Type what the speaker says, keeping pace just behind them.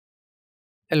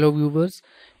Hello viewers,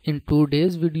 in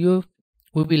today's video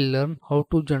we will learn how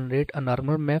to generate a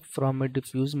normal map from a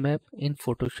diffuse map in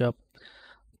Photoshop.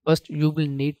 First you will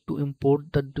need to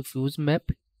import the diffuse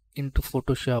map into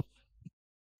Photoshop.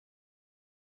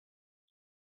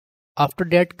 After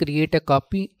that create a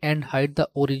copy and hide the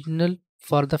original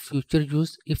for the future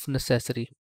use if necessary.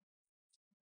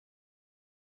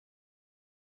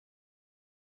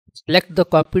 Select the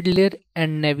copied layer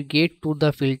and navigate to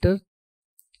the filter,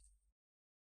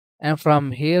 and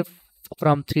from here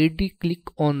from 3D click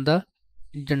on the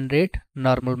generate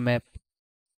normal map.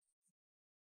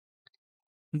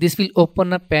 This will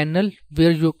open a panel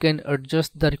where you can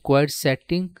adjust the required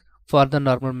setting for the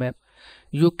normal map.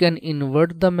 You can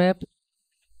invert the map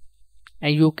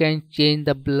and you can change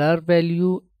the blur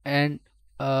value and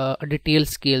detail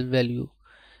scale value.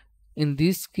 In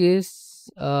this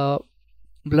case,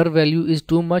 blur value is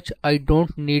too much. I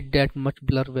don't need that much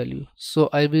blur value, so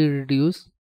I will reduce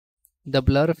the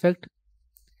blur effect.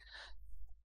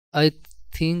 I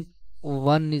think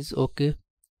 1 is okay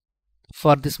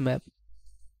for this map,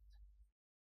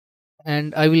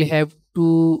 and I will have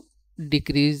to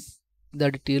decrease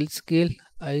the detail scale.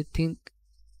 I think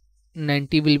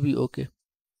 90 will be okay.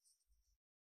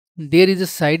 There is a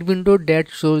side window that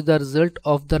shows the result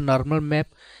of the normal map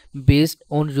based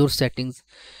on your settings.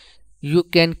 You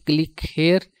can click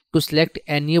here to select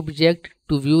any object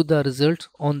to view the results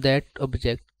on that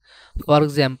object. For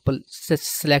example,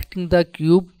 selecting the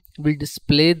cube will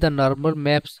display the normal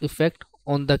maps effect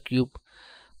on the cube.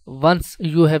 Once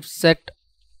you have set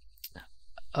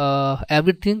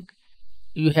everything,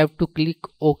 you have to click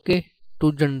OK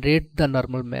to generate the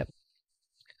normal map.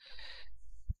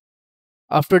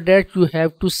 After that, you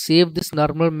have to save this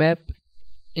normal map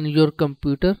in your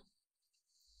computer.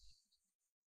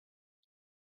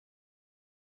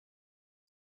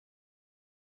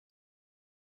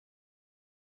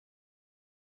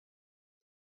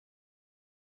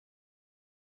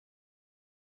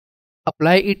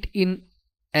 Apply it in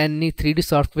any 3D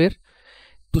software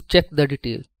to check the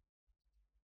detail.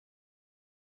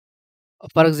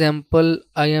 For example,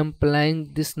 I am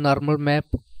applying this normal map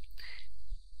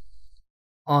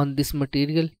on this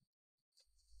material,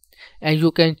 and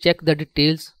you can check the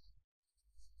details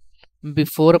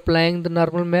before applying the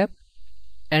normal map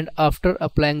and after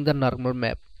applying the normal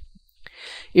map.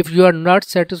 If you are not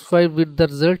satisfied with the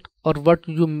result or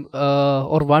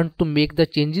or want to make the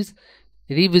changes,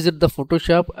 revisit the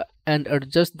Photoshop and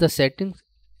adjust the settings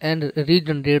and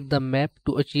regenerate the map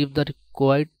to achieve the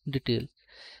required detail.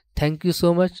 Thank you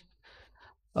so much.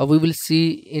 We will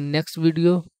see in next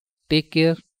video. Take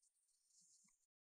care.